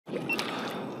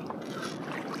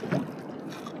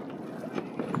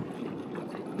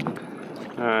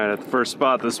Alright, at the first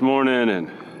spot this morning,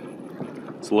 and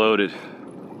it's loaded.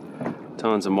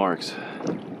 Tons of marks.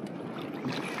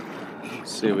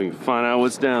 Let's see if we can find out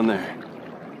what's down there.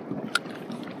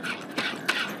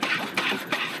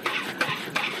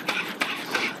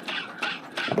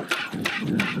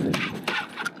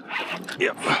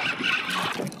 Yep.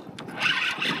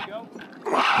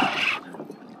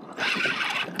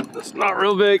 That's not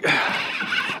real big.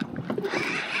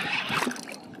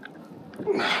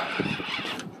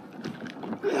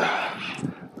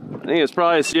 I think it's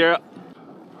probably a Sierra.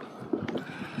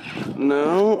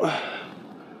 No.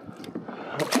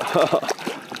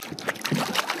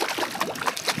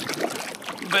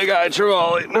 Big eye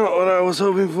trevally. Not what I was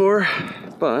hoping for,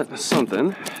 but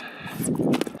something.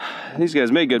 These guys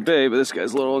make good bait, but this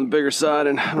guy's a little on the bigger side,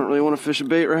 and I don't really want to fish a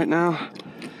bait right now.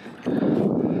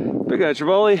 Big eye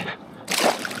trevally.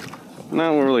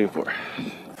 Not what we're looking for.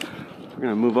 We're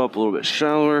gonna move up a little bit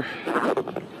shallower.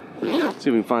 See if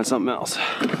we can find something else.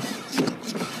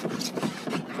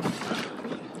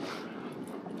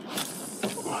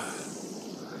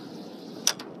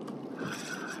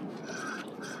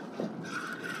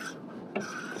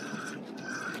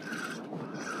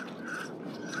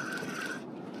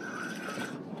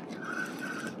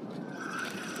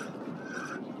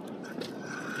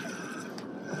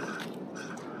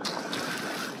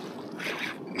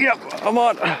 Yep, I'm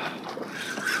on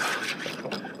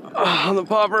the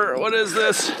popper. What is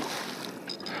this?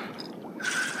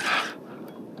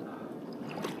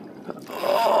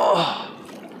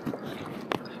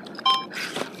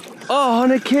 Oh,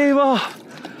 on a cave off.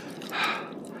 I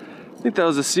think that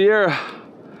was a Sierra.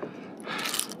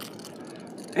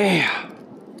 Damn.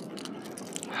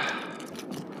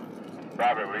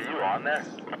 Robert, were you on there?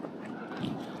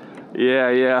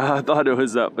 Yeah, I thought it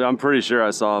was up. I'm pretty sure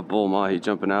I saw a bull mahi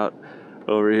jumping out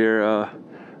over here.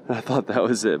 I thought that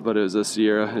was it, but it was a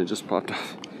Sierra and it just popped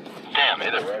off. Damn,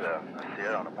 either way though, a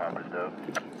Sierra on a popper's dope.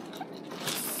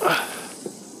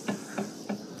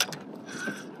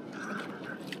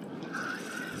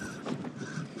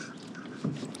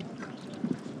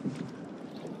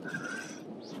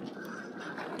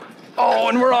 Oh,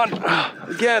 and we're on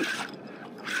again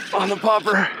on the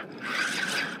popper.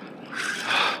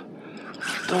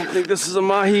 Don't think this is a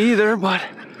mahi either, but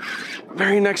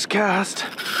very next cast.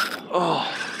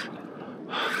 Oh,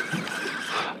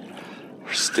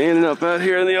 we're standing up out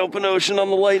here in the open ocean on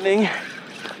the lightning.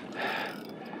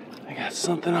 I got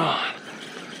something on.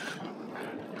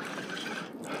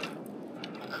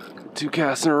 2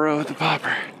 casts in a row at the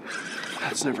popper.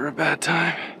 That's never a bad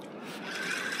time.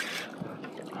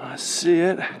 I see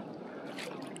it.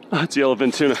 Oh, it's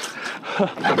yellowfin tuna.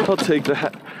 I'll take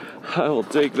that. I will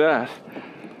take that.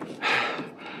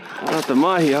 Not the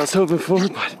mahi I was hoping for,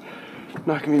 but I'm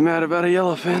not gonna be mad about a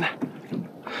yellowfin.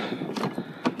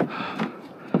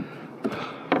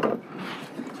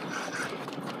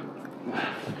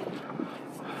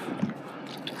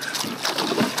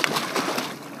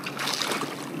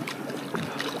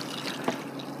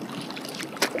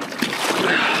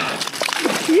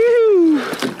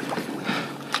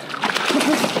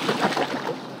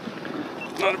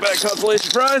 Not a bad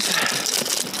consolation prize.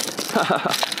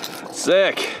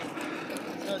 Sick.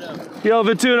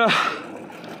 Yellowfin tuna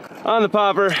on the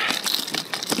popper.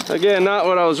 Again, not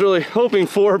what I was really hoping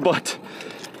for, but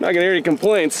not gonna hear any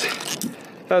complaints.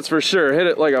 That's for sure. Hit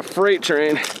it like a freight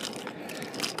train.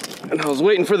 And I was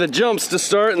waiting for the jumps to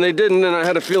start and they didn't, and I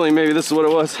had a feeling maybe this is what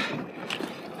it was.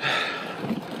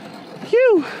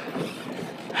 Phew!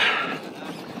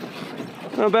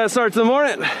 Not a bad start to the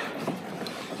morning.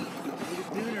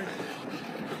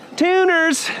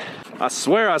 Tuners! I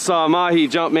swear I saw a mahi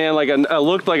jump, man, like it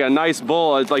looked like a nice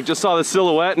bull. I just saw the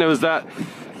silhouette and it was that,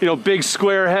 big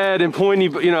square head and pointy,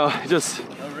 just.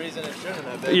 No reason it shouldn't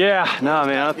have been. Yeah, nah,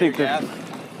 man, I think that.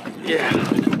 Yeah.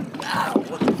 Ow,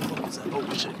 what the fuck was that? Oh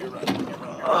shit, you're right.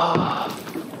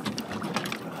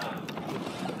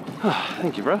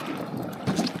 Thank you, bro.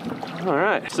 All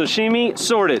right, sashimi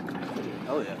sorted.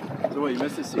 Hell yeah. So what, you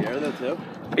missed the Sierra though too?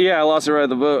 Yeah, I lost it right at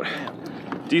the boat.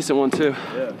 Damn. Decent one too.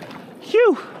 Yeah.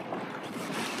 Phew!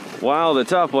 While the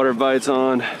topwater bite's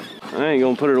on, I ain't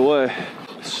gonna put it away.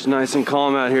 It's just nice and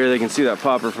calm out here. They can see that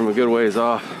popper from a good ways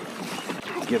off.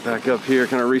 Get back up here,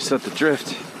 kind of reset the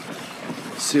drift.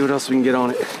 See what else we can get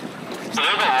on it. So there's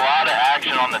a lot of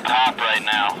action on the top right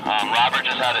now. Robert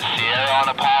just had a Sierra on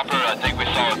a popper. I think we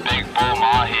saw a big bull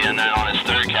mahi, and then on his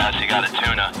third cast he got a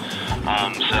tuna.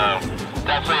 So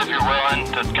definitely if you're willing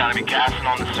to kind of be casting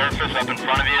on the surface up in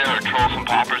front of you or troll some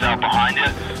poppers out behind you,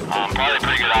 probably a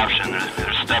pretty good option.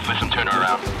 There's definitely some tuna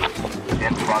around.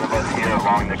 in front of us here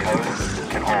along the coast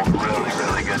can hold really,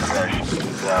 really good fish.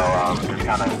 So just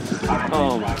kind of...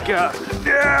 Oh my God.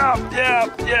 Yeah.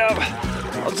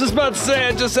 I was just about to say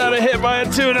I just had a hit by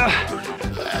a tuna.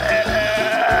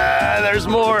 There's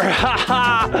more.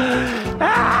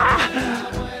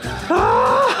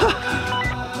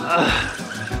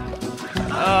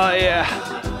 Oh yeah.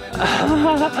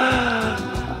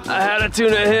 I had a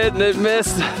tuna hit and it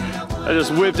missed. I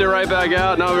just whipped it right back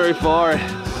out, not very far.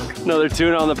 Another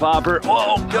tuna on the popper.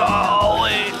 Oh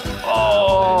golly.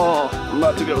 Oh, I'm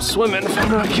about to go swimming if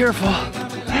I'm not careful.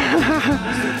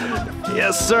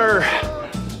 Yes sir.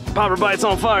 Popper bites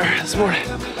on fire this morning.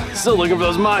 Still looking for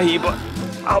those mahi, but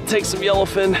I'll take some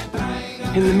yellowfin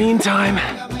in the meantime.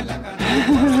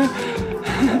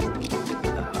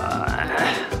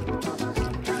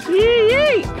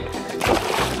 Yee!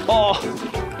 Oh,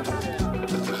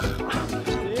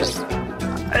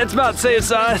 it's about the same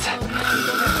size.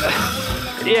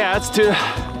 Yeah, it's tuna.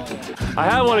 I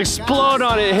had one explode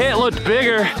on it. It hit, looked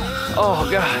bigger. Oh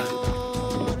God.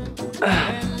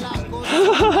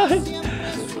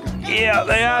 Yeah,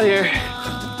 they out here.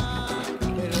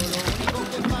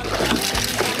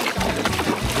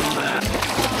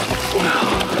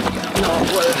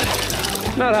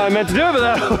 No, not how I meant to do it, but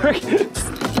that'll work.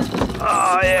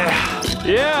 Oh yeah.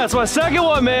 Yeah, it's my second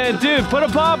one, man. Dude, put a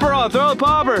popper on, throw a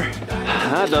popper.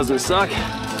 That doesn't suck.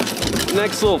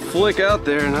 Next little flick out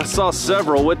there, and I saw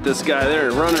several with this guy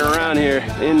there running around here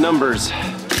in numbers.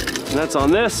 And that's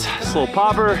on this little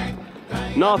popper.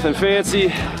 Nothing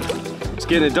fancy. Just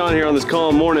getting it done here on this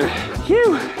calm morning.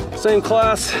 Phew. Same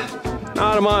class,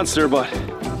 not a monster, but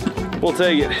we'll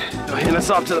take it. And us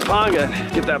off to the pond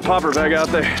and get that popper back out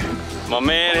there. My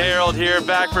man Harold here,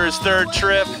 back for his third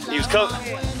trip. He was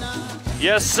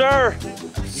yes, sir.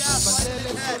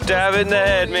 Stab it in the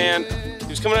head, man. He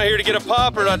was coming out here to get a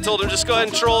popper, and I told him just go ahead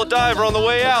and troll a diver on the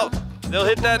way out. They'll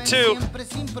hit that too.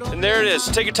 And there it is.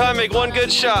 Take your time, make one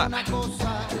good shot.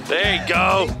 There you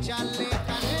go.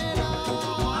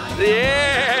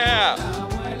 Yeah!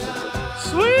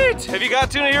 Sweet! Have you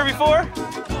got tuna here before?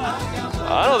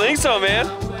 I don't think so, man.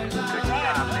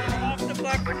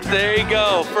 There you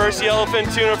go. First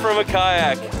yellowfin tuna from a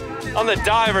kayak. On the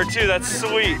diver too, that's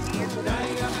sweet.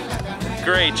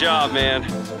 Great job, man.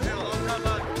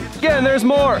 Again, there's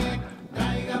more.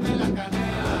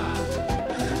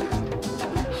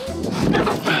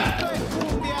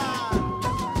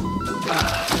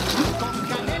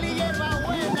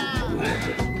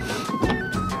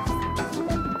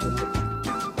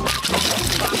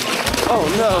 Oh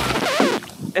no.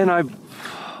 And I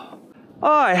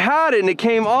had it and it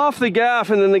came off the gaff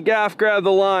and then the gaff grabbed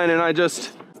the line and I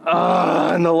just,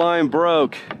 and the line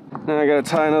broke. Now I gotta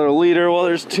tie another leader while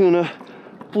there's tuna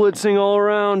blitzing all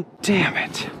around. Damn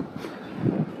it.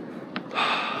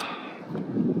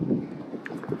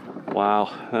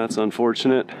 Wow, that's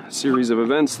unfortunate. Series of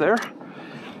events there.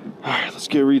 All right, let's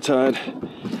get retied.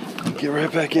 Get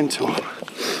right back into them.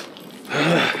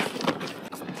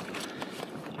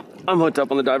 I'm hooked up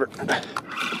on the diver.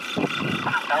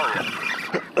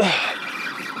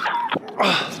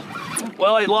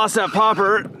 Well, I lost that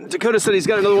popper. Dakota said he's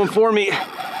got another one for me.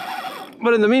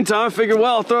 But in the meantime, I figured,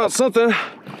 well, I'll throw out something.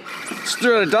 Just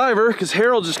threw out a diver, because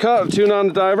Harold just caught a tuna on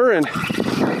the diver, and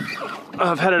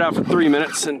I've had it out for 3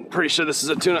 minutes, and pretty sure this is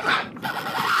a tuna.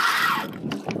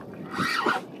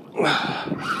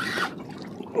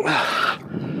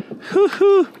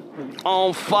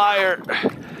 On fire.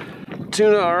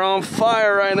 Tuna are on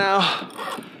fire right now.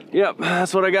 Yep,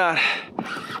 that's what I got.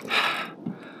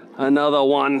 Another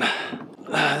one.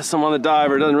 Some on the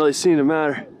diver, doesn't really seem to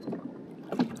matter.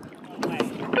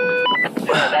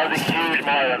 That was a huge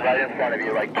marlin right in front of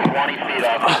you, like 20 feet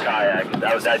off the kayak.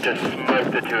 That just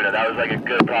smoked the tuna. That was like a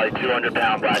good, probably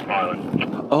 200-pound black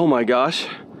marlin. Oh my gosh.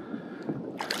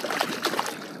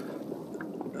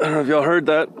 I don't know if y'all heard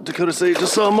that. Dakota said he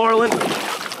just saw a marlin.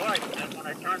 That's when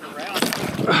I turned around.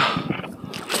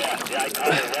 Yeah, I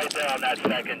caught it right there on that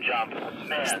second jump.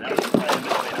 Man, that was quite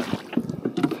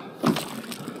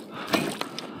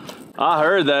I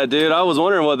heard that, dude. I was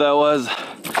wondering what that was.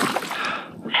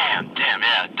 Damn,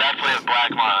 yeah. Definitely a black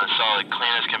marlin. Solid,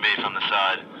 clean as can be from the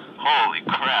side. Holy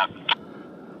crap.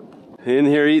 In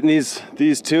here eating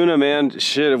these tuna, man.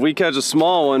 Shit, if we catch a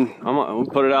small one, I'm gonna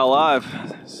put it out live.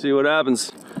 See what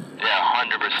happens. Yeah,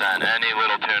 100%. Any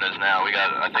little tunas now. We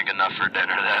got, I think, enough for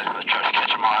dinner there. Let's try to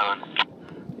catch a marlin.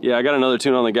 Yeah, I got another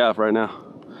tuna on the gaff right now.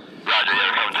 Roger,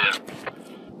 yeah, coming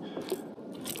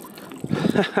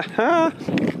to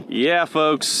you. Yeah,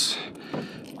 folks.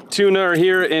 Tuna are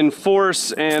here in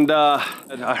force, and I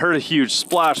heard a huge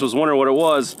splash. Was wondering what it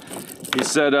was. He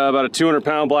said about a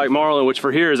 200-pound black marlin, which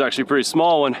for here is actually a pretty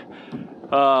small one,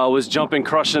 was jumping,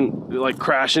 crushing, like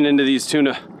crashing into these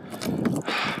tuna.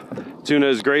 Tuna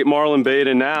is great marlin bait,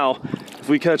 and now if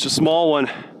we catch a small one,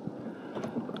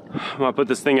 I'm gonna put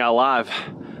this thing out live.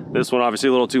 This one obviously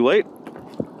a little too late.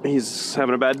 He's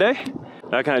having a bad day.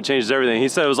 That kind of changes everything. He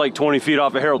said it was like 20 feet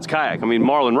off of Harold's kayak. I mean,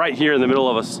 marlin right here in the middle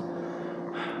of us.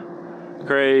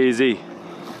 Crazy.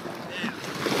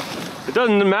 It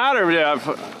doesn't matter. Yeah,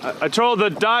 I trolled the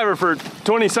diver for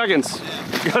 20 seconds.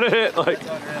 Got a hit. Like,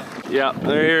 yeah,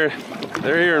 they're here.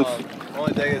 They're here.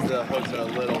 Only thing is the hooks are a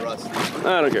little rusty.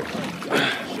 I don't care.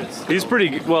 He's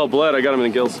pretty well bled. I got him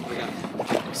in the gills.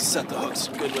 Set the hooks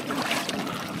good with them.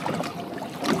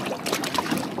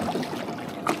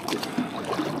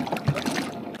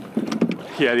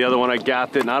 Yeah, the other one I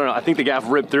gaffed it, and I don't know, I think the gaff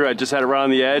ripped through. I just had it right on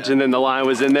the edge, and then the line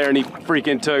was in there, and he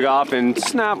freaking took off and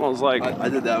snap. I was like... I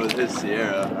did that with his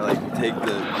Sierra. I like take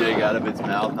the jig out of its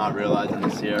mouth, not realizing the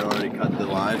Sierra already cut the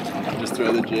line. Just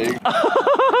throw the jig.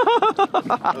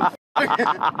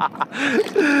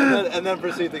 and then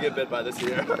proceed to get bit by the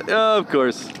Sierra. Of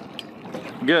course.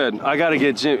 Good. I gotta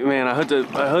get Jim. Man, I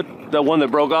hooked the one that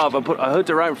broke off. I hooked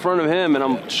it right in front of him, and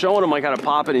I'm showing him like how to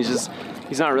pop it.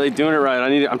 He's not really doing it right.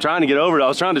 I'm trying to get over it. I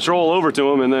was trying to troll over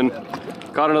to him, and then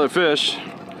caught another fish.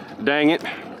 Dang it.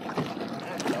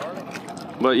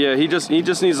 But yeah, he just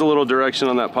needs a little direction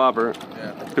on that popper.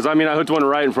 Because I mean, I hooked one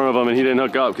right in front of him, and he didn't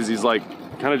hook up because he's like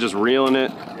kind of just reeling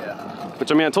it.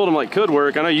 Which I mean, I told him like could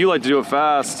work. I know you like to do it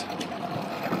fast.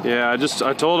 Yeah,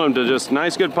 I told him to just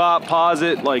nice good pop, pause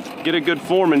it, like get a good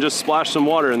form and just splash some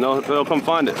water and they'll come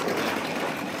find it.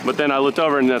 But then I looked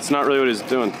over and that's not really what he's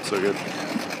doing so good.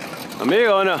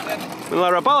 Amigo, no. ¿En la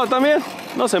rapada también?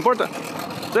 No se importa.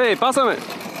 Sí, pásame.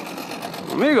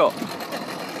 Amigo.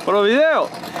 Por video.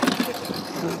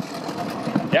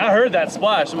 Yeah, I heard that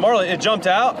splash. Marley, it jumped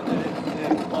out.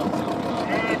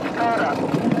 Hey, Dakota.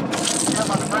 I'm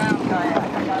on the brown kayak.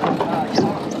 I got on the boat.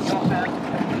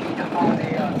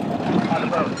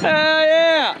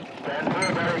 Yeah.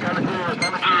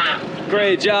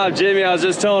 Great job, Jimmy. I was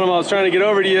just telling him I was trying to get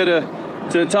over to you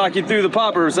to talk you through the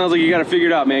popper. It sounds like you got it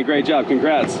figured out, man. Great job.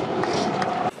 Congrats.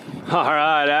 All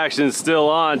right, action's still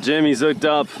on. Jimmy's hooked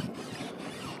up.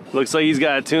 Looks like he's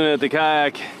got a tuna at the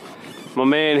kayak. My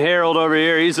man Harold over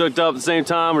here, he's hooked up at the same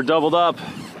time. We're doubled up.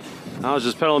 I was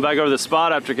just pedaling back over the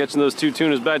spot after catching those two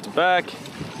tunas back to back.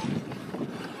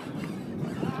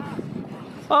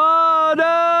 Oh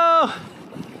no!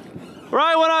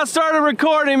 Right when I started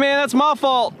recording, man, that's my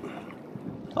fault.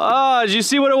 Oh, did you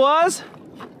see what it was?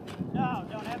 No,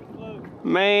 don't have a clue.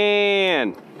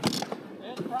 Man.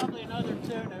 It's probably another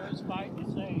tuna who's fighting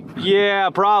the same. Yeah,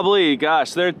 probably.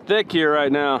 Gosh, they're thick here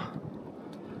right now.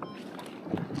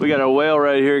 We got a whale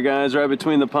right here, guys, right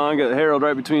between the pond. Got Harold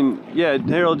right between, yeah,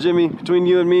 Harold, Jimmy, between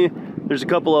you and me. There's a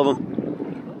couple of them.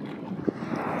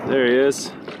 There he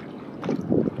is.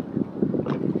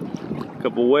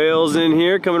 Couple whales in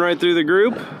here coming right through the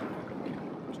group.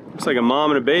 Looks like a mom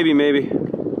and a baby, maybe.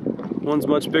 One's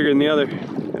much bigger than the other.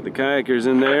 Got the kayakers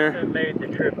in there. That made the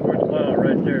trip worthwhile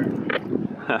right there.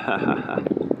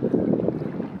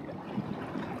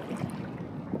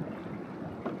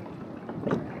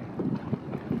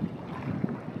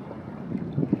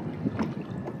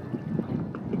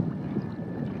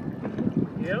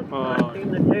 Yep, I've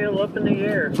seen the tail up in the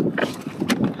air.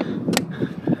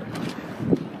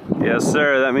 Yes,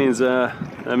 sir. That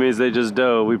means they just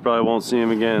dove. We probably won't see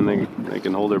them again. They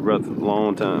can hold their breath a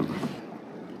long time.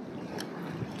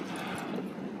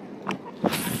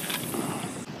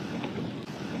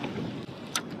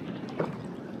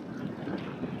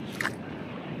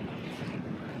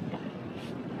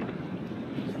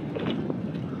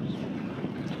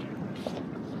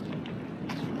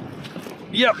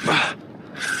 Yep.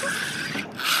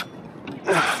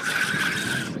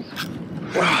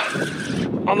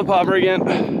 On the popper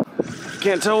again.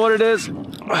 Can't tell what it is.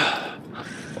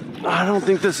 I don't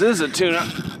think this is a tuna.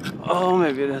 Oh,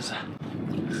 maybe it is.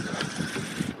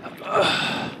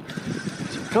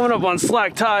 Coming up on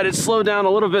slack tide. It's slowed down a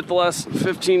little bit the last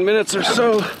 15 minutes or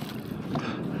so.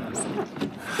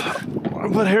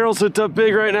 But Harold's hooked up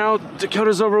big right now.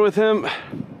 Dakota's over with him.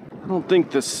 I don't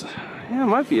think this, yeah, it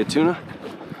might be a tuna.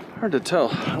 Hard to tell.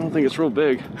 I don't think it's real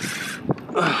big.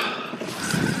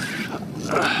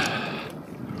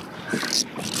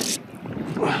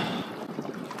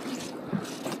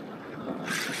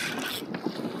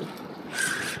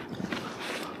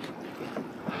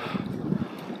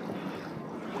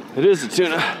 It is a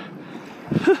tuna.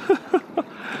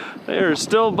 They are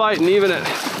still biting even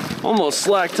at almost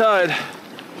slack tide.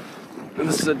 And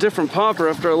this is a different popper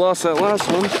after I lost that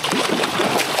last one.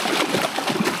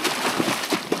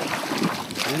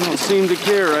 don't seem to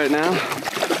care right now.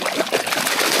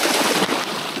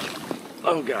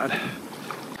 Oh God.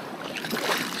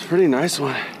 It's a pretty nice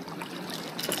one.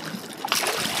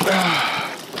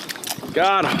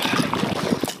 Got him.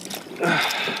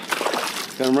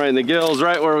 Got him right in the gills,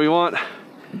 right where we want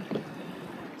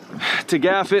to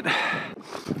gaff it.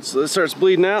 So this starts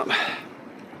bleeding out.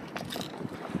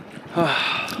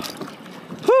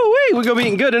 Woo-wee, we're gonna be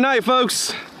eating good tonight,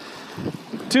 folks.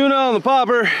 Tuna on the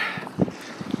popper,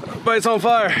 bites on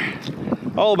fire.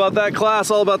 All about that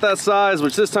class, all about that size,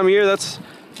 which this time of year, that's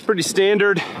pretty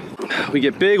standard. We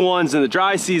get big ones in the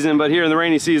dry season, but here in the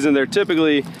rainy season, they're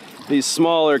typically these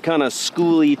smaller kind of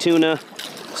schooly tuna,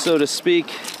 so to speak.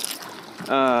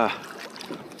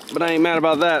 But I ain't mad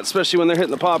about that, especially when they're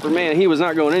hitting the popper. Man, he was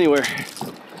not going anywhere.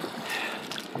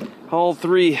 All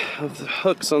three of the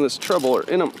hooks on this treble are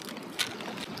in them.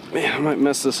 Man, I might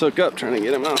mess this hook up trying to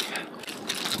get him out.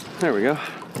 There we go.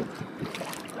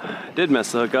 Did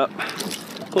mess the hook up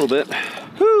a little bit.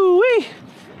 Woo-wee!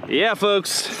 Yeah,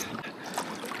 folks.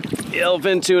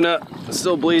 Yellowfin tuna,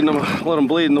 still bleeding them. Let him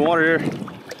bleed in the water here.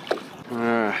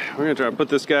 Alright, we're gonna try to put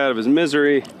this guy out of his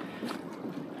misery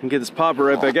and get this popper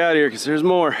right back out of here, because there's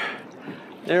more.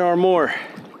 There are more.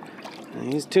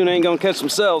 And these tuna ain't gonna catch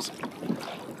themselves.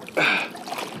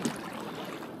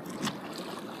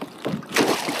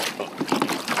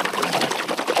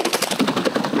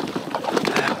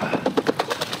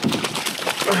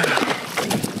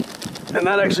 And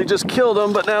that actually just killed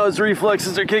him, but now his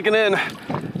reflexes are kicking in.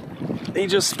 He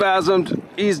just spasmed,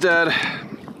 he's dead.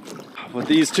 With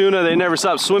these tuna, they never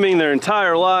stop swimming their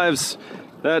entire lives.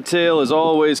 That tail is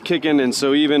always kicking, and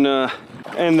so even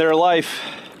in their life,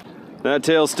 that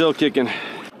tail's still kicking.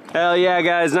 Hell yeah,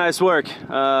 guys, nice work.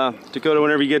 Dakota,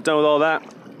 whenever you get done with all that,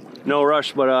 no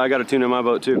rush, but I got a tuna in my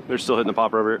boat too. They're still hitting the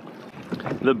popper over here.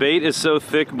 The bait is so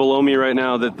thick below me right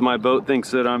now that my boat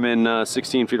thinks that I'm in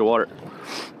 16 feet of water.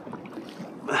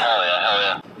 Hell yeah, hell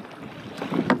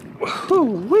yeah.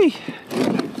 Woo-wee.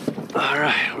 All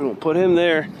right, we're gonna put him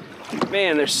there.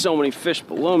 Man, there's so many fish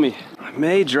below me. I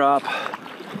may drop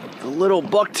the little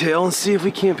bucktail and see if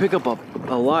we can't pick up a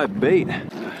live bait.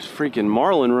 There's freaking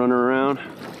marlin running around.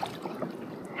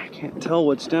 I can't tell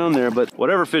what's down there, but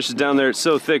whatever fish is down there, it's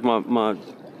so thick, my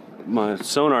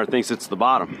sonar thinks it's the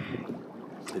bottom.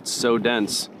 It's so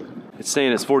dense. It's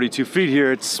saying it's 42 feet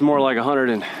here. It's more like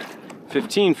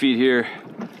 115 feet here.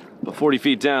 But 40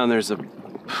 feet down, there's a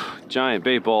giant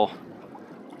bait ball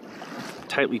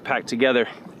tightly packed together.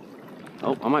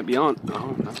 Oh, I might be on.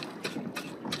 Oh, no.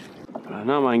 But I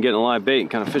don't mind getting a live bait and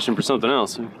kind of fishing for something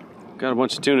else. Got a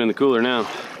bunch of tuna in the cooler now.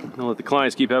 I'll let the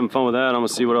clients keep having fun with that. I'm gonna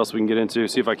see what else we can get into,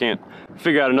 see if I can't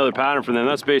figure out another pattern for them.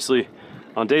 That's basically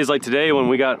on days like today when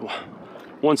we got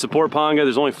one support panga.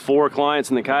 There's only 4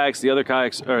 clients in the kayaks. The other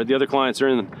clients are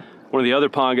in one of the other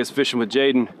pangas fishing with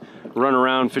Jaden, running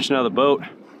around fishing out of the boat.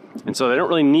 And so they don't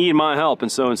really need my help.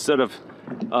 And so instead of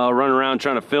running around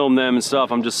trying to film them and stuff,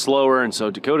 I'm just slower. And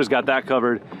so Dakota's got that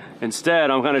covered.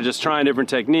 Instead, I'm kind of just trying different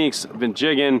techniques. I've been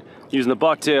jigging, using the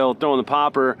bucktail, throwing the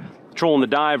popper, trolling the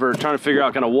diver, trying to figure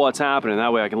out kind of what's happening.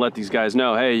 That way I can let these guys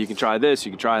know, hey, you can try this,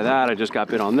 you can try that. I just got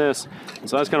bit on this. And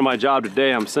so that's kind of my job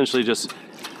today. I'm essentially just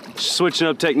switching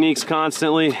up techniques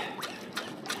constantly,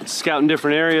 scouting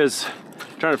different areas,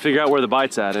 trying to figure out where the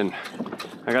bite's at. And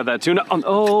I got that tuna on.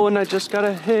 Oh, and I just got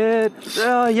a hit.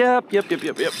 Yep.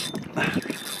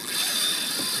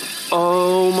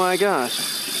 Oh my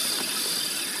gosh.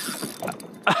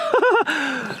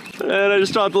 And I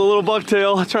just dropped a little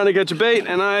bucktail trying to catch a bait,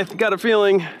 and I got a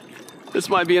feeling this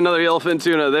might be another yellowfin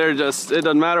tuna. They're just, it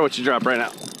doesn't matter what you drop right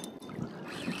now.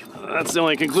 That's the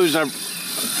only conclusion I've...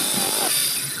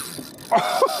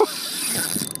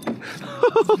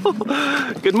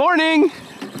 Good morning.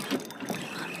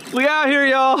 Look out here,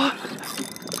 y'all.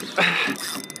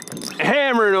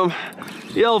 Hammering them.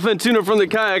 Yellowfin tuna from the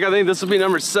kayak. I think this will be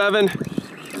number 7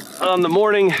 on the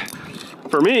morning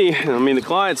for me. I mean, the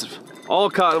clients have all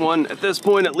caught one at this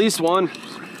point, at least one.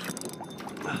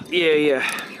 Yeah.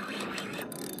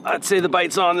 I'd say the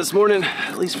bite's on this morning,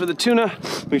 at least for the tuna.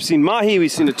 We've seen mahi,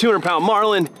 we've seen a 200-pound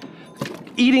marlin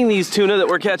eating these tuna that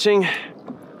we're catching.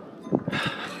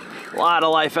 A lot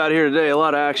of life out here today, a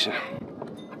lot of action.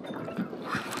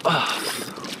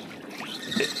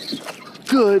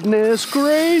 Goodness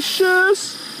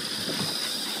gracious.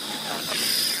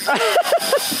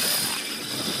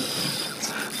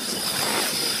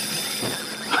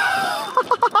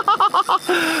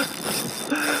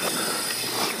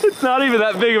 It's not even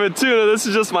that big of a tuna. This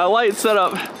is just my light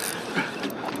setup.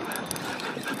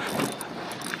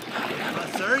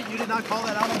 Sir, you did not call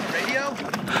that out on the radio?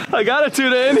 I got a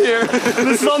tuna in here.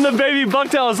 This is on the baby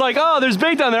bucktail. It's like, oh, there's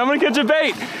bait down there. I'm gonna catch a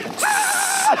bait.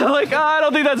 I'm like, oh, I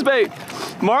don't think that's bait.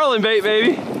 Marlin bait,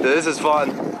 baby. This is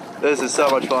fun. This is so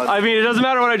much fun. I mean, it doesn't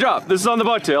matter what I drop. This is on the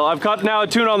bucktail. I've caught now a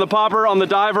tuna on the popper, on the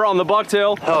diver, on the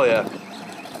bucktail. Hell yeah.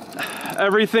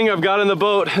 Everything I've got in the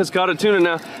boat has caught a tuna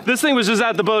now. This thing was just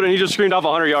at the boat and he just screamed off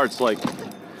 100 yards. Like,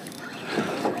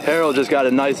 Harold just got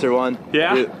a nicer one.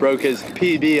 Yeah? He broke his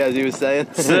PB, as he was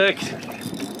saying. sick.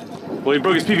 Well, he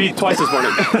broke his PB twice this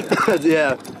morning.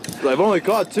 Yeah. I've only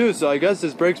caught 2, so I guess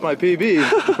this breaks my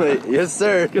PB. Like, yes,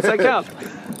 sir. Guess that count.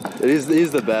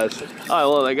 He's the best. I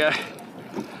love that guy.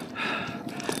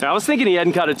 I was thinking he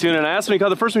hadn't caught a tuna, and I asked him when he caught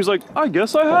the first one. He's like, I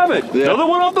guess I haven't. Yeah. Another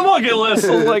one off the bucket list.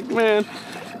 I was like, man,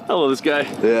 I love this guy.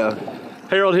 Yeah.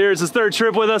 Harold here is his 3rd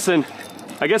trip with us, and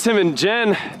I guess him and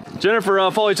Jennifer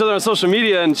follow each other on social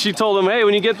media, and she told him, hey,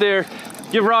 when you get there,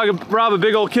 give Rob a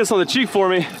big old kiss on the cheek for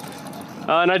me.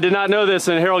 And I did not know this,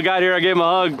 and Harold got here, I gave him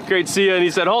a hug, great to see you, and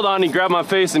he said, hold on, he grabbed my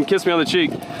face and kissed me on the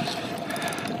cheek.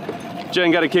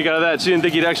 Jen got a kick out of that. She didn't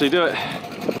think he'd actually do it.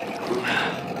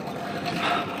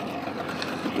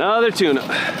 Another tuna.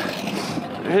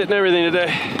 They're hitting everything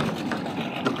today.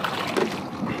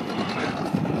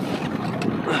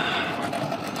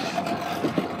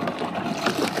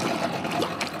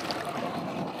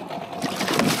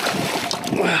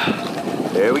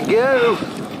 There we go.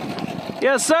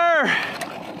 Yes, sir.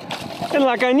 In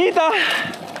la cañita.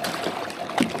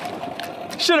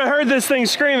 Should have heard this thing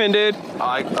screaming, dude.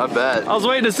 I bet. I was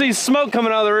waiting to see smoke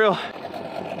coming out of the reel.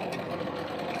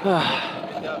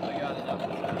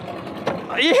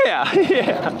 Yeah,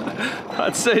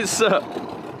 I'd say so.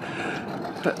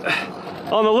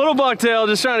 On the little bucktail,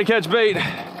 just trying to catch bait.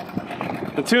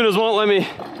 The tunas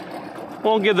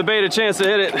won't give the bait a chance to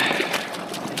hit it.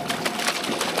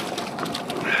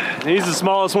 He's the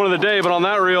smallest one of the day, but on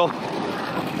that reel,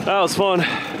 that was fun.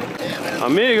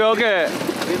 Amigo, ¿qué?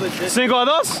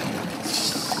 5-2?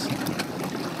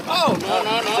 Oh,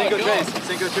 no.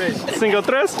 Cinco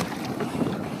trace.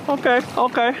 5-3?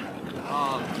 Okay.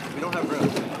 We don't have room.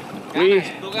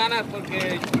 Tú ganas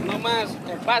porque no más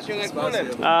espacio en el cooler.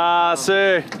 Ah,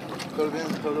 sí.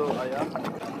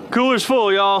 Cooler's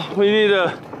full, y'all. We need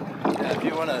to If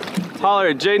you wanna. holler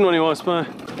at Jaden when he wants by.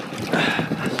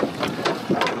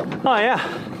 Oh yeah.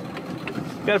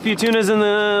 Got a few tunas in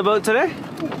the boat today?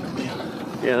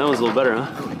 Yeah, that was a little better, huh?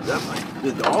 Definitely.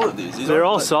 All of these. They're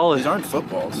all solid. These aren't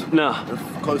footballs. No. They're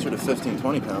closer to 15,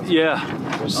 20 pounds. Yeah,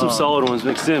 there's some solid ones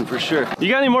mixed in for sure. You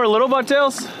got any more little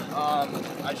bucktails?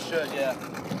 I should, yeah.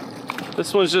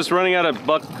 This one's just running out of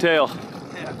bucktail.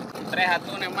 3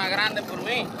 atunes más grandes por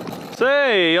mí.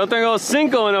 Sí, yo tengo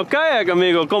 5 en el kayak,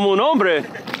 amigo, como un hombre.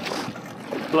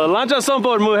 Las lanchas son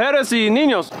por mujeres y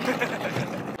niños.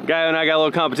 Guy and I got a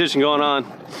little competition going on.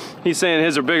 He's saying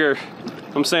his are bigger.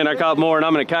 I'm saying I caught more and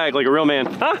I'm in a kayak like a real man.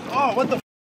 Huh? Oh, what the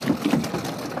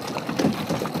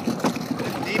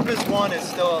deepest one is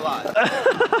still alive.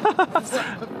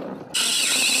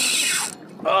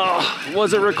 Oh,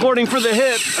 was it recording for the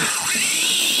hit?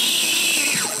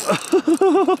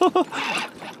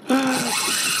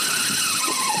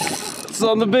 It's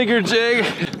on the bigger jig.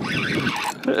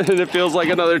 And it feels like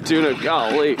another tuna.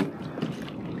 Golly.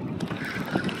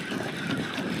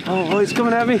 Oh, he's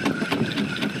coming at me.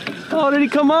 Oh, did he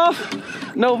come off?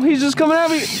 No, he's just coming at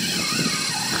me.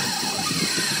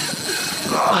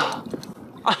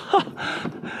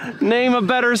 Name a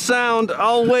better sound.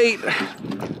 I'll wait.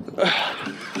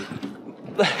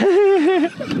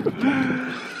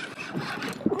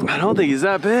 I don't think he's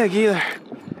that big either.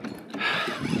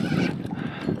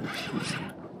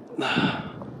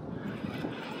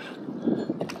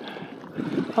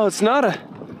 Oh, it's not a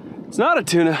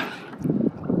tuna.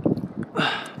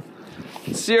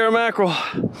 Sierra mackerel.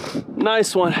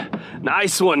 Nice one.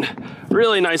 Nice one.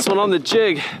 Really nice one on the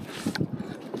jig.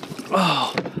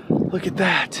 Oh, look at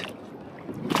that.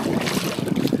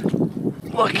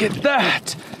 Look at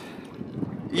that.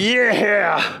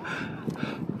 Yeah.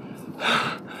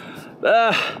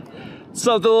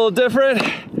 Something a little different.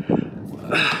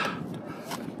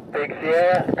 Big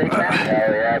Sierra, big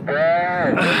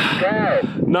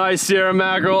mackerel. Nice Sierra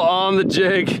mackerel on the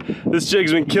jig. This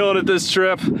jig's been killing it this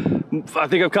trip. I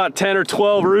think I've caught 10 or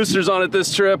 12 roosters on it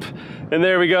this trip. And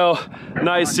there we go.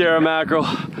 Nice Sierra mackerel.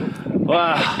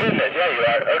 Wow. Yeah, you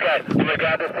are. Okay, I'm gonna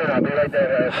grab this one. I'll be right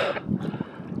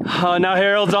there. Now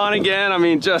Harold's on again. I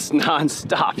mean, just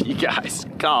non-stop, you guys.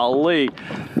 Golly.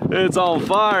 It's on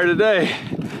fire today.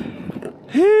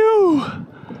 Phew.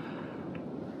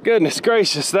 Goodness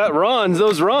gracious,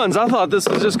 those runs. I thought this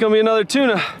was just gonna be another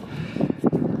tuna.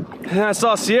 And I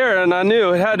saw Sierra and I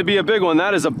knew it had to be a big one.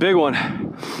 That is a big one.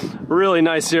 Really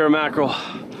nice Sierra mackerel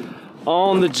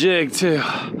on the jig too.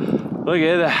 Look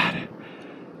at that.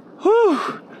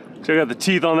 Whew. Check out the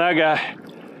teeth on that guy.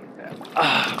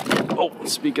 Oh,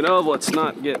 speaking of, let's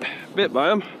not get bit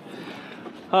by him.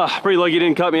 Pretty lucky he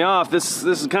didn't cut me off. This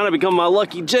has kind of become my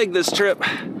lucky jig this trip.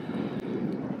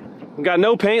 We've got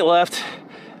no paint left.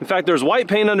 In fact, there's white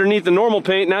paint underneath the normal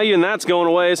paint. Now even that's going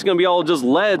away. It's gonna be all just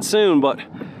lead soon, but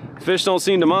fish don't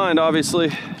seem to mind,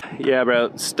 obviously. Yeah,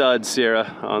 bro, stud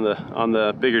Sierra on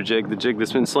the bigger jig, the jig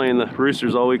that's been slaying the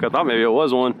roosters all week. I thought maybe it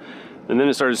was one, and then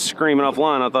it started screaming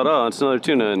offline. I thought, oh, it's another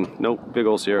tuna, and nope, big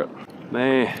old Sierra.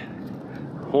 Man,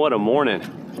 what a morning.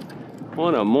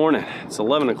 What a morning. It's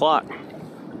 11 o'clock.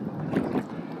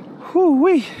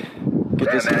 Whoo-wee.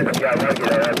 Get this. Man, you got lucky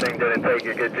that thing didn't take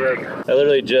a good jig. I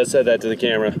literally just said that to the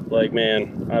camera. Like,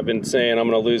 man, I've been saying I'm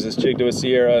gonna lose this jig to a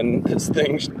Sierra, and this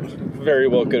thing very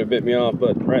well could have bit me off,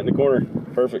 but right in the corner.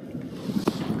 Perfect.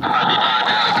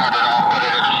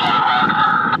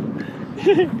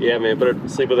 Yeah, man, better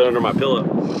sleep with it under my pillow.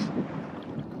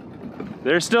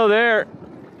 They're still there.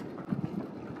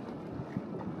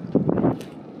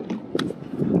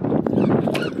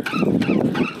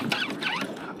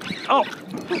 Oh!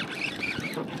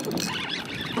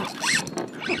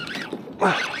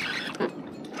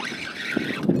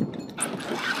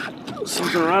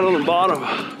 Something right on the bottom.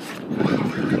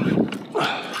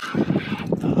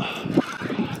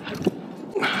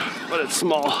 But it's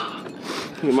small.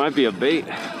 It might be a bait.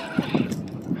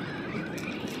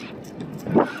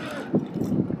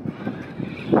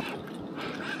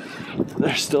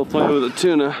 They're still playing with a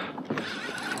tuna.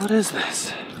 What is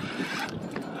this?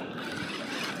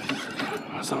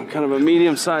 Some kind of a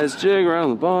medium-sized jig right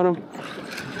on the bottom.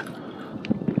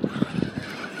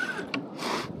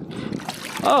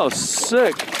 Oh,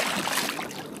 sick.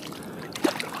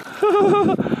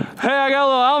 Hey, I got a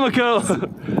little almaco.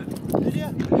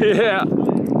 Did you? Yeah.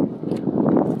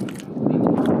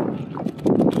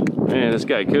 Man, this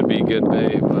guy could be good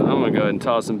bait, but I'm gonna go ahead and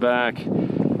toss him back.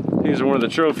 These are one of the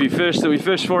trophy fish that we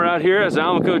fish for out here as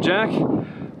almaco jack.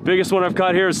 Biggest one I've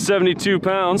caught here is 72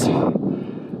 pounds.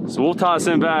 So we'll toss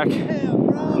him back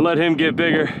and let him get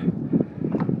bigger.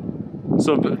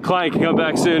 So client can come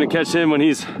back soon and catch him when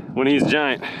he's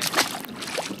giant.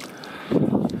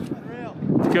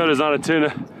 Dakota's on a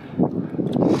tuna.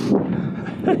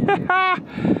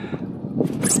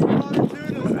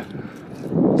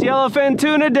 It's yellowfin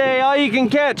tuna day, all you can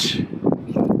catch.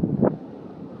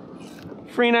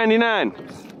 Free 99.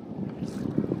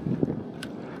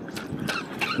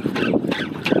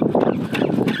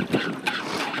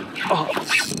 Oh.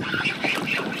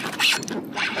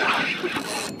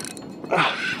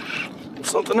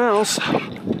 Something else.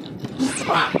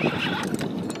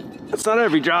 It's not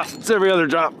every drop, it's every other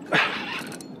drop.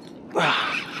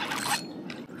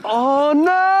 Oh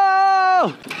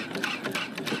no!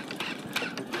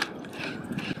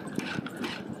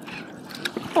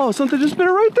 Oh, something just bit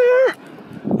it right there.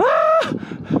 Ah!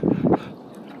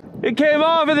 It came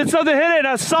off and then something hit it and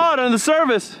I saw it on the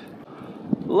surface.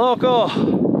 Loco.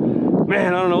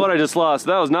 Man, I don't know what I just lost.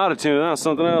 That was not a tuna, that was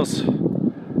something else.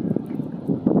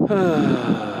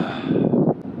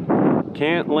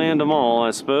 Can't land them all,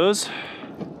 I suppose.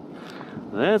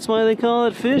 That's why they call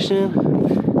it fishing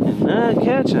and not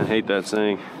catching. I hate that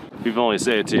saying. People only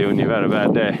say it to you when you've had a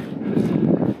bad day.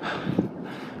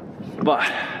 But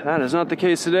that is not the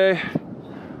case today.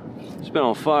 It's been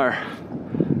on fire.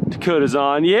 Dakota's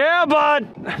on. Yeah, bud!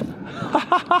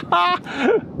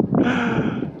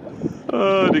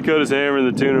 Oh, Dakota's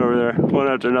hammering the tuna over there, one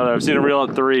after another. I've seen a reel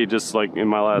at 3 just like in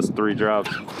my last 3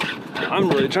 drops. I'm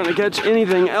really trying to catch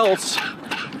anything else.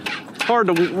 Hard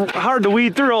to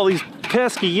weed through all these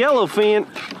pesky yellowfin.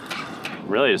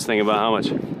 Really just thinking about how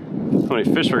many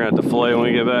fish we're gonna have to fillet when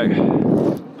we get back.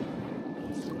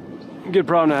 Good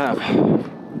problem to have.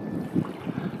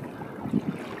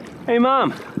 Hey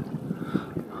Mom,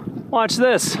 watch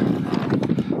this.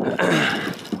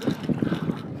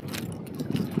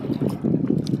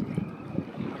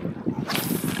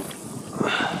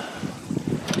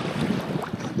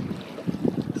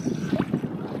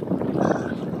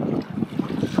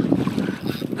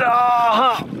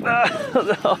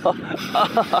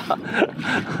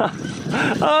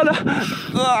 Oh no!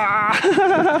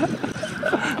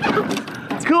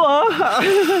 It's cool,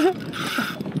 huh?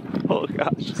 Oh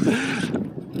gosh!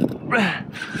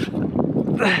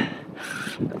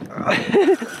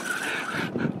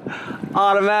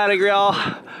 Automatic, y'all.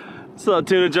 Saw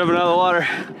tuna jumping out of the water.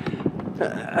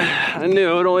 I knew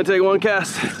it would only take one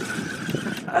cast.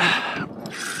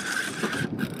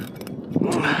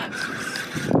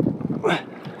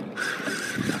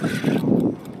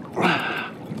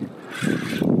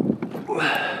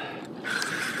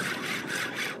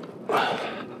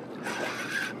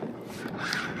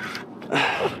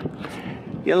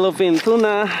 Yellowfin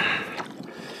tuna.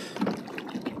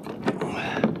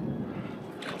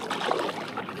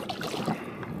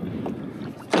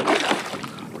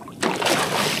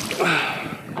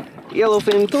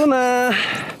 Yellowfin tuna.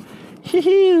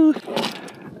 Hee-hee.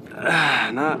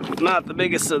 Not the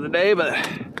biggest of the day, but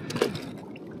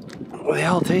they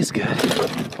all taste good.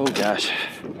 Oh gosh.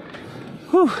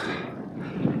 Whew.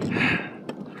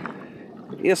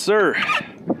 Yes, sir.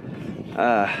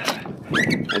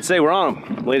 I'd say we're on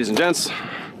them, ladies and gents.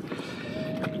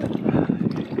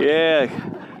 Yeah,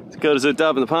 Dakota's hooked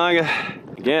up in the panga.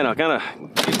 Again, I'll kind of.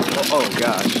 Oh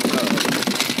gosh.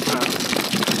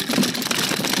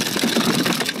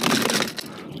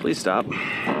 Please stop.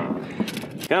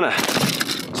 Kind of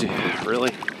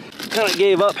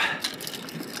gave up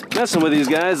messing with these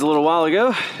guys a little while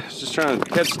ago. Just trying to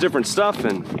catch different stuff,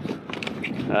 and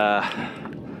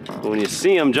when you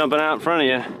see them jumping out in front of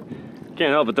you, you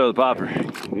can't help but throw the popper.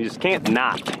 You just can't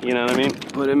not, you know what I mean?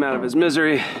 Put him out of his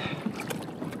misery.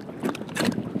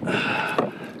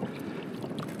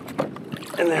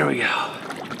 And there we go.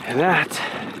 And that,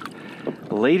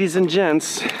 ladies and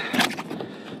gents,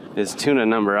 is tuna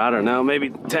number, I don't know, maybe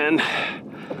 10.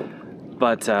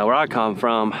 But where I come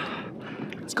from,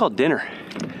 it's called dinner.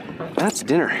 That's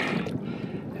dinner.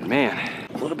 And man,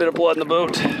 a little bit of blood in the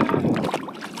boat.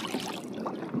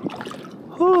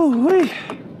 Woo-wee.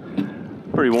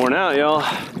 Pretty worn out, y'all.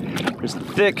 There's a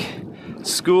thick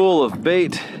school of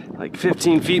bait, like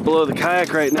 15 feet below the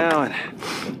kayak right now, and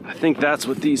I think that's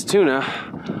what these tuna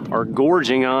are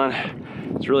gorging on.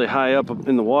 It's really high up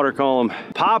in the water column.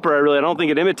 Popper, I don't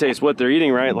think it imitates what they're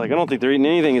eating, right? Like, I don't think they're eating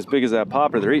anything as big as that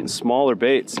popper. They're eating smaller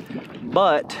baits.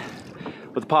 But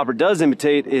what the popper does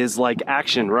imitate is like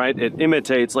action, right? It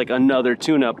imitates like another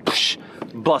tuna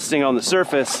busting on the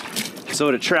surface. So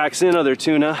it attracts in other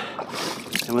tuna.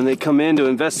 And when they come in to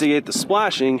investigate the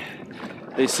splashing,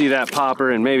 they see that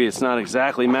popper, and maybe it's not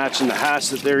exactly matching the hash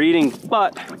that they're eating,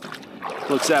 but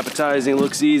looks appetizing,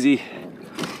 looks easy.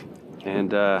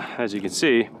 And as you can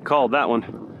see, called that one,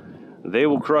 they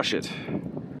will crush it.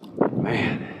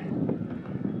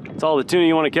 Man, it's all the tuna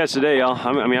you want to catch today, y'all.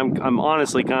 I'm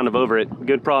honestly kind of over it.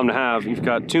 Good problem to have. You've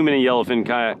got too many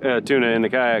yellowfin tuna in the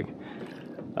kayak.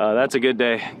 That's a good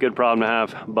day, good problem to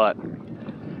have. But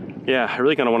yeah, I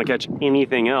really kind of want to catch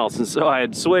anything else. And so I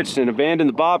had switched and abandoned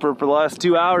the popper for the last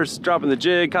 2 hours, dropping the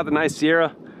jig, caught the nice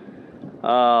Sierra.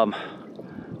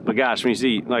 But gosh, when you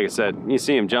see, like I said, you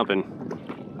see him jumping,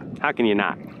 how can you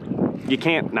not? You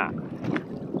can't not.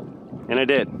 And I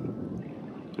did.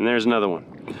 And there's another one.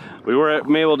 We were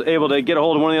able to get a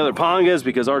hold of one of the other pangas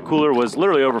because our cooler was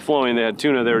literally overflowing. They had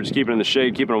tuna, they were just keeping in the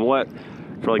shade, keeping them wet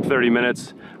for like 30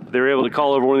 minutes. They were able to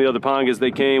call over one of the other pangas.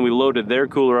 They came, we loaded their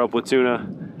cooler up with tuna.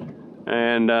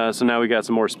 And so now we got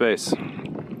some more space.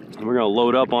 And we're gonna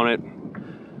load up on it.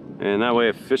 And that way,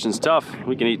 if fishing's tough,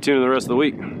 we can eat tuna the rest of the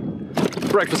week.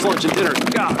 Breakfast, lunch, and dinner.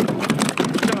 God.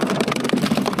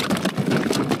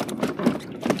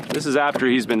 This is after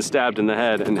he's been stabbed in the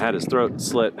head and had his throat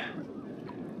slit.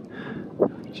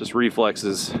 Just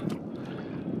reflexes,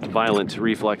 violent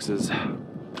reflexes.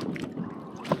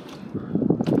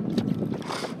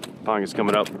 Panga's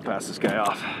coming up, pass this guy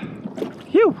off.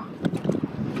 Phew!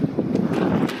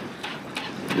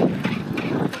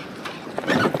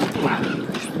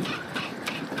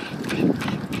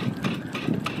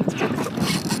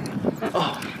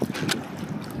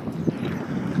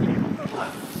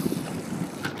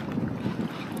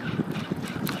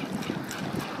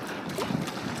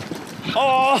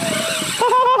 Oh!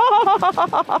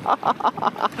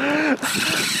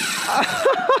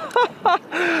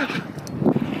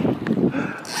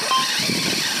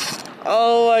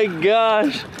 Oh my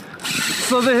gosh.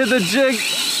 Something hit the jig.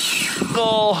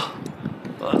 Oh.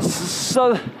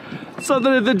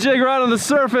 Something hit the jig right on the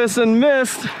surface and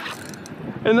missed.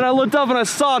 And then I looked up and I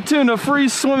saw tuna free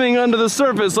swimming under the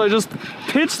surface. So I just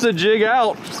pitched the jig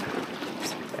out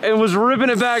and was ripping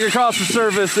it back across the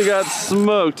surface. It got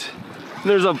smoked.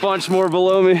 There's a bunch more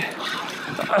below me.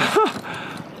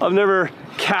 I've never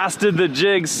casted the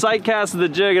jig, sight casted the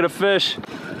jig at a fish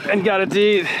and got it to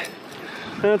eat.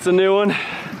 That's a new one.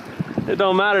 It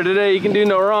don't matter today, you can do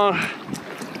no wrong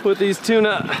with these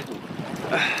tuna.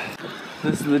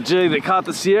 This is the jig that caught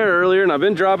the Sierra earlier, and I've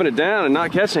been dropping it down and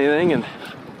not catching anything, and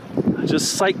I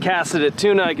just sight casted at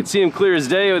tuna. I could see them clear as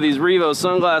day with these Revo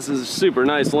sunglasses, super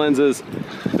nice lenses.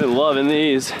 Been loving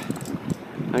these.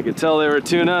 I could tell they were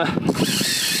tuna.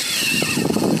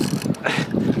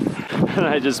 And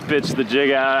I just pitched the jig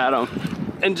out at them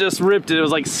and just ripped it. It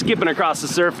was like skipping across the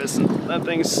surface. That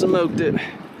thing smoked it.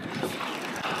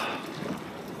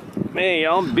 Man,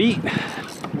 y'all, I'm beat.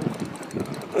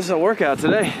 This is a workout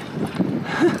today.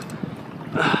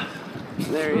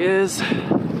 There he is.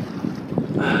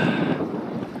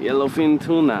 Yellowfin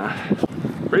tuna.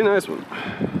 Pretty nice one.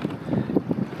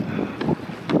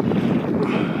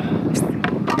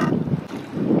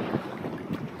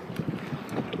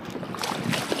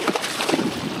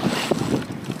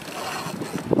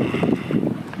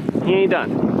 He ain't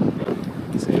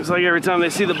done. Seems like every time they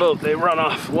see the boat, they run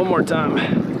off one more time.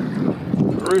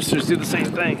 Roosters do the same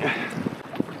thing.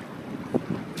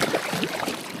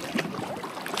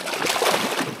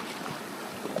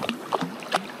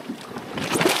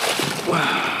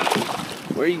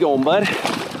 Where you going, bud?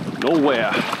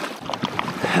 Nowhere.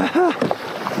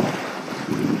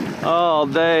 All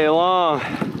day long.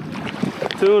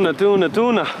 Tuna, tuna,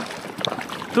 tuna.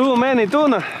 Too many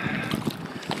tuna.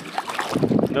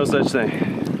 No such thing.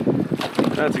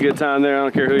 That's a good time there, I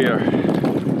don't care who you are.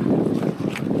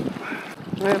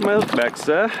 I have my hook back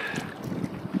set.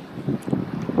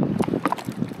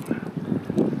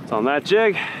 It's on that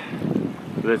jig.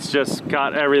 That's just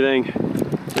caught everything.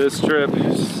 This trip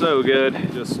is so good.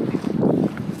 Just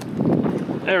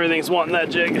everything's wanting that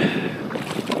jig.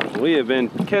 We have been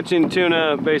catching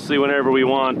tuna basically whenever we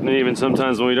want, and even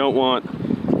sometimes when we don't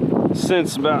want,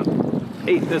 since about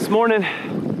 8 this morning.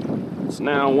 It's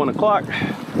now 1 o'clock.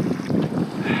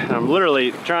 I'm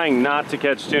literally trying not to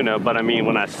catch tuna, but I mean,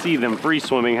 when I see them free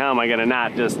swimming, how am I gonna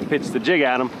not just pitch the jig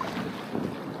at them?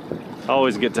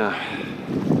 Always a good time.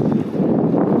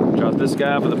 Drop this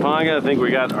guy off at the panga. I think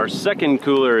we got our second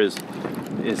cooler is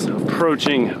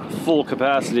approaching full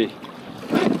capacity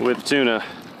with tuna,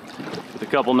 with a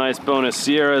couple nice bonus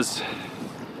Sierras.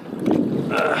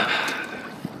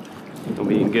 It'll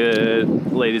be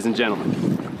good, ladies and gentlemen.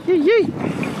 Yee yee.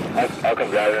 I'll come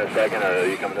grab it in a second, or are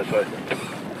you coming this way?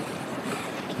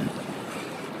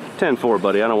 10-4,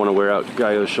 buddy. I don't want to wear out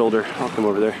Gaio's shoulder. I'll come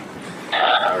over there.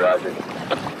 Roger.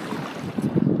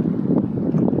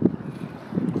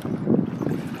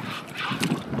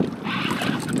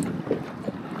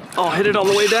 Oh, hit it on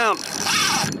the way down.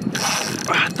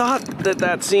 I thought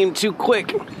that seemed too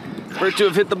quick for it to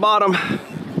have hit the bottom.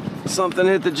 Something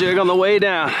hit the jig on the way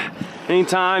down.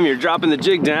 Anytime you're dropping the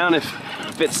jig down,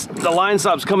 if it's the line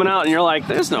stops coming out and you're like,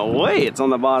 there's no way it's on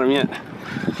the bottom yet,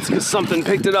 it's because something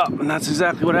picked it up, and that's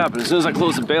exactly what happened. As soon as I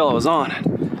closed the bail, I was on.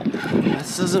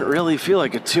 This doesn't really feel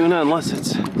like a tuna unless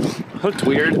it's hooked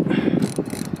weird.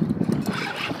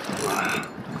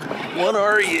 What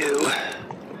are you?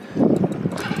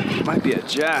 Might be a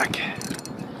jack.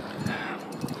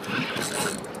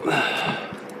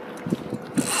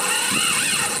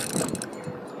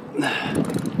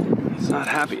 He's not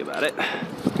happy about it.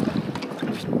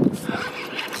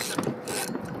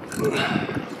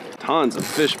 Tons of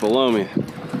fish below me.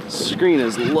 Screen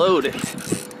is loaded.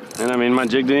 And I mean, my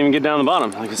jig didn't even get down the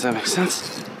bottom. I guess that makes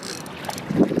sense.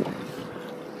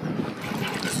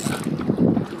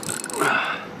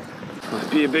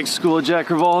 Might be a big school of Jack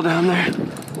Crevalle down there.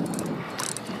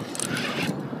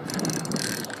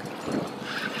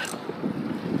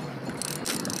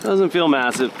 Doesn't feel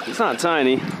massive. It's not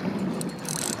tiny.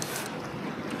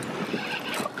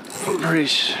 I'm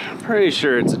pretty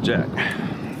sure it's a jack.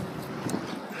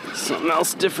 Something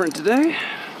else different today.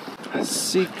 I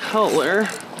see color.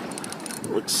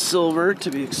 Looks silver to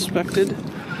be expected.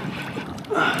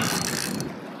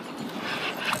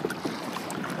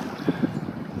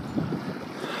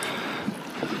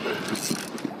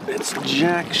 It's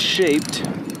jack shaped.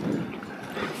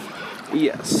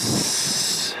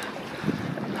 Yes.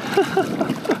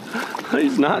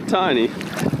 He's not tiny.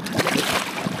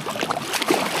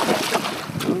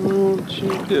 Don't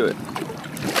you do it.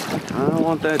 I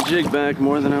want that jig back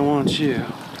more than I want you.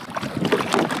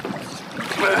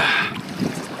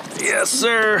 Yes,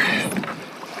 sir.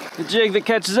 The jig that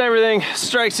catches everything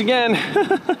strikes again.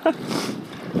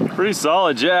 Pretty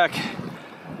solid jack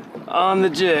on the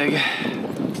jig.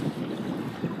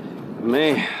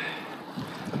 Man.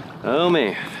 Oh,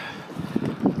 man.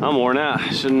 I'm worn out.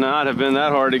 Should not have been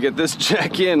that hard to get this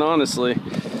jack in, honestly.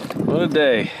 What a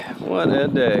day. What a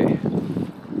day.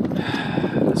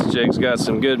 This jig's got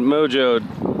some good mojo.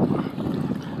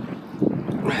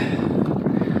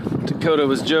 Dakota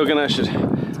was joking I should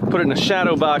put it in a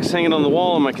shadow box hanging on the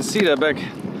wall in my casita back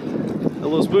at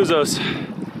Los Buzos.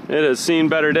 It has seen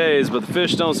better days, but the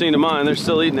fish don't seem to mind. They're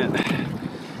still eating it.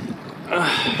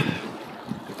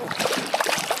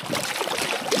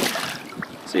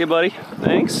 See you, buddy.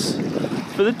 Thanks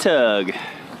for the tug.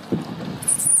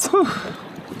 Whew.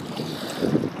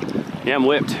 Yeah, I'm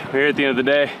whipped. We're here at the end of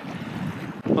the day.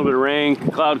 A little bit of rain,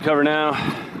 cloud cover now.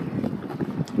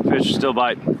 Fish still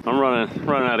bite. I'm running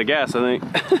out of gas, I think.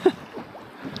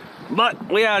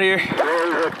 But we out here.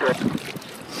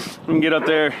 We can get up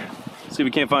there, See if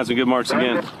we can't find some good marks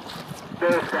again.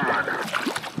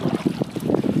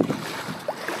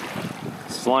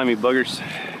 Slimy buggers.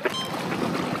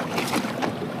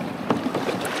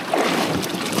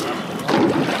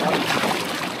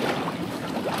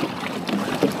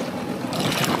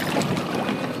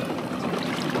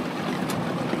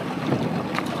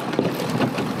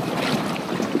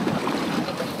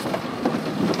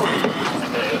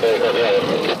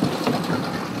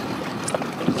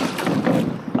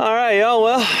 All right, y'all,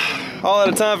 well, all out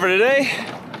of time for today.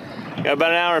 Got about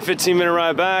an hour and 15-minute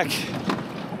ride back.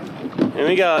 And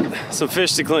we got some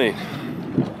fish to clean.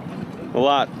 A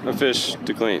lot of fish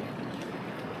to clean.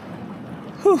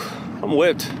 Whew, I'm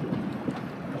whipped.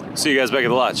 See you guys back at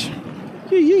the lodge.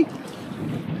 Yee.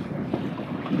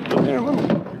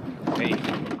 Hey.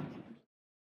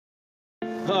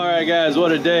 All right, guys,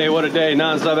 what a day,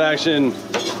 non-stop action.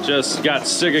 Just got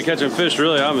sick of catching fish,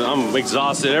 really. I'm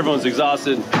exhausted, everyone's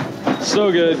exhausted.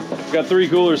 So good, got 3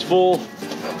 coolers full.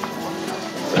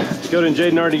 Dakota and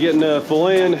Jaden already getting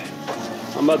filleting.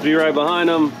 I'm about to be right behind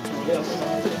them.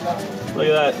 Look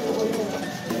at that.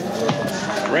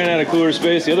 Ran out of cooler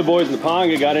space. The other boys in the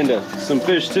pond got into some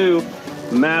fish too.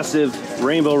 Massive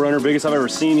rainbow runner, biggest I've ever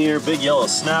seen here. Big yellow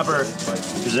snapper.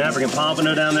 There's an African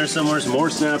pompano down there somewhere, some more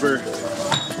snapper.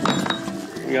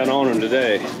 We got on them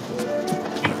today.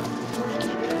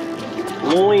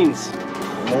 Loins.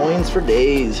 Loins for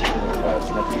days.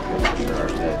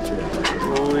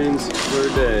 Loins for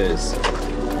days.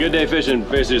 Good day fishing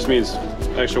basically just means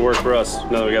extra work for us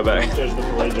now that we got back.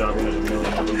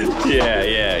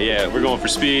 Yeah. We're going for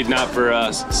speed, not for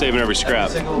saving every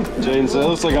scrap. Jane said, it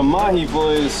looks like a mahi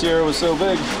fillet. The Sierra was so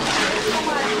big.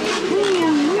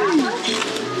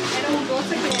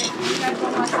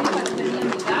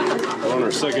 On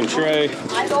our second tray.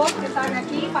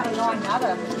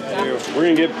 We're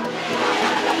gonna get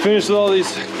finished with all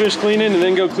these fish cleaning and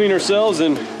then go clean ourselves,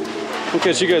 and we'll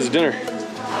catch you guys at dinner.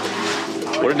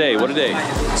 What a day, what a day.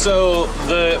 So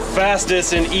the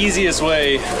fastest and easiest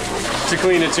way to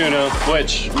clean a tuna,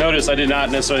 which notice I did not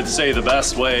necessarily say the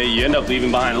best way. You end up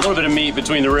leaving behind a little bit of meat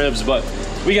between the ribs, but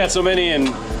we got so many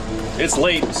and it's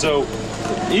late. So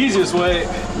the easiest way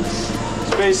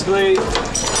is basically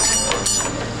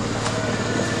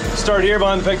start here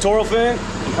behind the pectoral fin,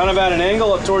 kind of at an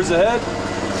angle up towards the head.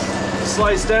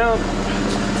 Slice down,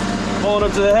 pull it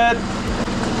up to the head.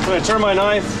 I'm gonna turn my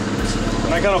knife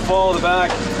and I kind of follow the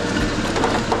back,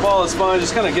 follow the spine,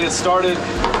 just kind of get it started.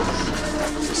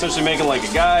 Essentially make it like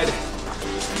a guide.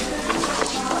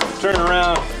 Turn it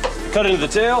around, cut into the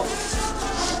tail,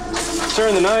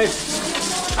 turn the knife,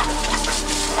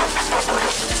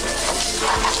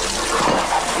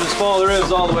 and just follow the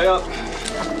ribs all the way up,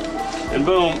 and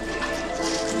boom,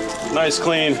 nice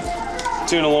clean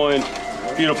tuna loin,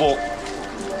 beautiful.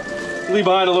 Leave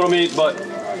behind a little meat, but I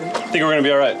think we're gonna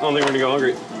be all right. I don't think we're gonna go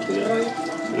hungry.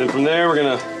 And then from there, we're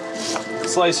gonna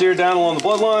slice here down along the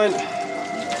bloodline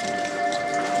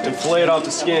and fillet it off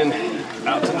the skin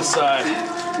out to the side.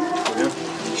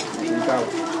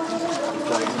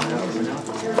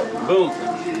 Boom.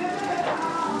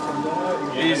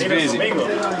 Easy peasy.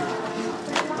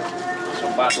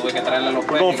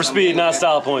 We're going for speed, not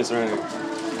style points or anything.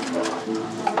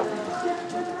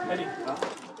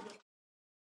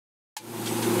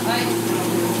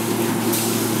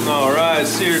 All right,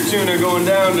 seared tuna going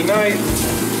down tonight.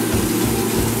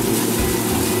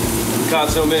 Caught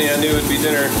so many, I knew it'd be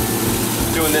dinner.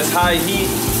 Doing this high heat,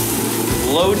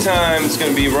 low time. It's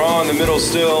gonna be raw in the middle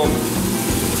still.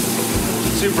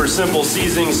 Super simple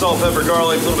seasoning, salt, pepper,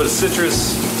 garlic, a little bit of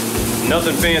citrus.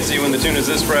 Nothing fancy when the tuna's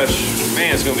this fresh.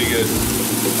 Man, it's gonna be good.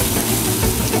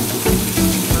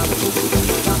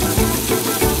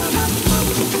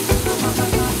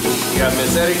 We got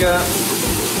Miss Erika,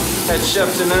 head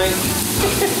chef tonight.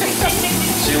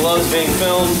 She loves being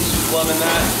filmed, she's loving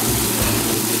that.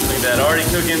 Look at that, already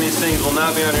cooking. These things will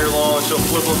not be on here long. She'll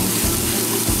flip them,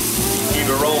 keep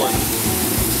it rolling.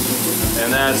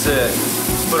 And that's it.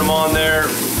 Put them on there,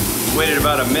 waited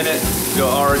about a minute, go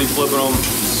already flipping them.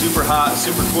 Super hot,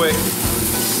 super quick,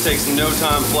 takes no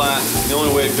time flat. The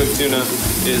only way to cook tuna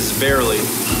is barely.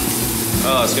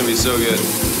 Oh, it's gonna be so good.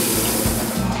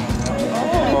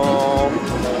 Oh,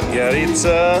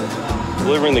 Yaritza,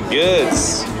 delivering the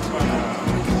goods.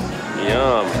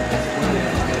 Yum.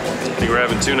 I think we're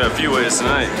having tuna a few ways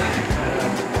tonight.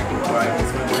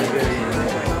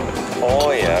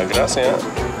 Oh yeah, gracias.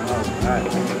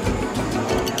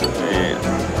 Man,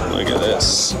 look at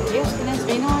this.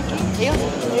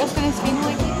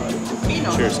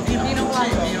 Cheers.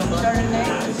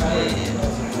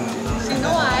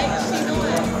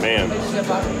 Man.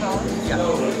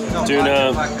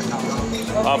 Tuna,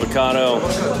 avocado.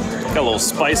 Got a little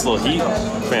spice, a little heat.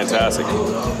 Fantastic.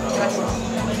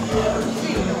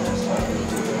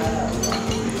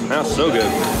 That's so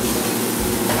good.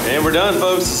 And we're done,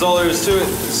 folks. That's all there is to it.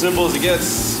 Simple as it gets.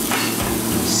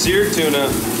 Seared tuna.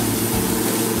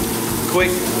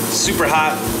 Quick, super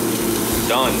hot.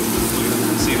 Done.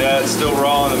 See that? Still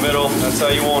raw in the middle. That's how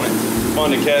you want it.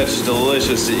 Fun to catch,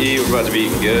 delicious to eat. We're about to be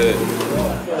eating good.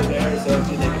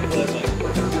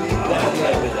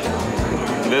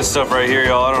 This stuff right here,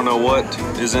 y'all, I don't know what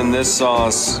is in this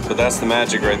sauce, but that's the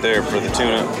magic right there for the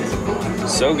tuna.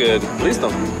 So good.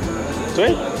 Listo.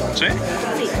 ¿Sí? ¿Sí?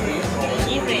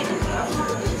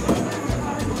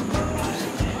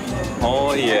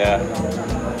 Oh yeah.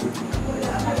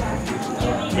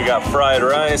 We got fried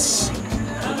rice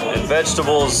and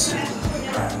vegetables.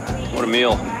 What a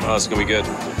meal. Oh, it's gonna be good.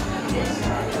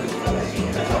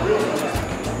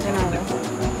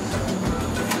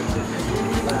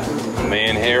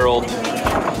 Man Harold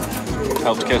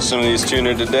helped catch some of these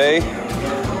tuna today.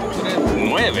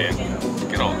 9.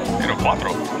 Quiero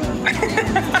 4.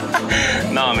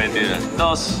 No, mentira.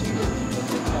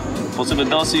 2. Posible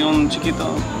 2 y un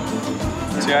chiquito.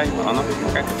 ¿Sí hay? ¿O no?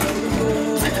 Okay.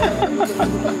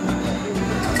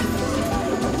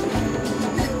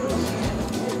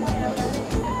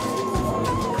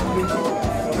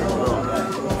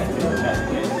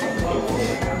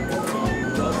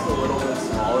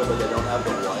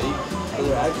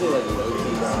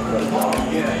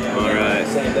 Alright,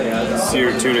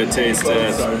 seared tuna taste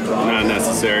test. Not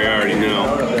necessary, I already know.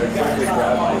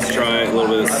 Let's try it, a little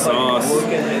bit of sauce. Look at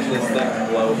that.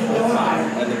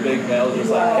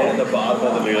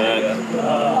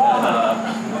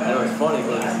 And it was funny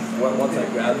because once I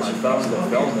grabbed my phone to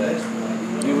film it,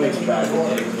 you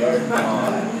extracted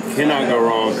it. Cannot go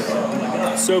wrong.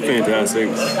 So fantastic.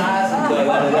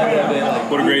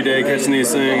 What a great day catching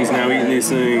these things, now eating these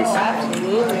things.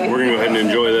 We're gonna go ahead and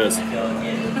enjoy this.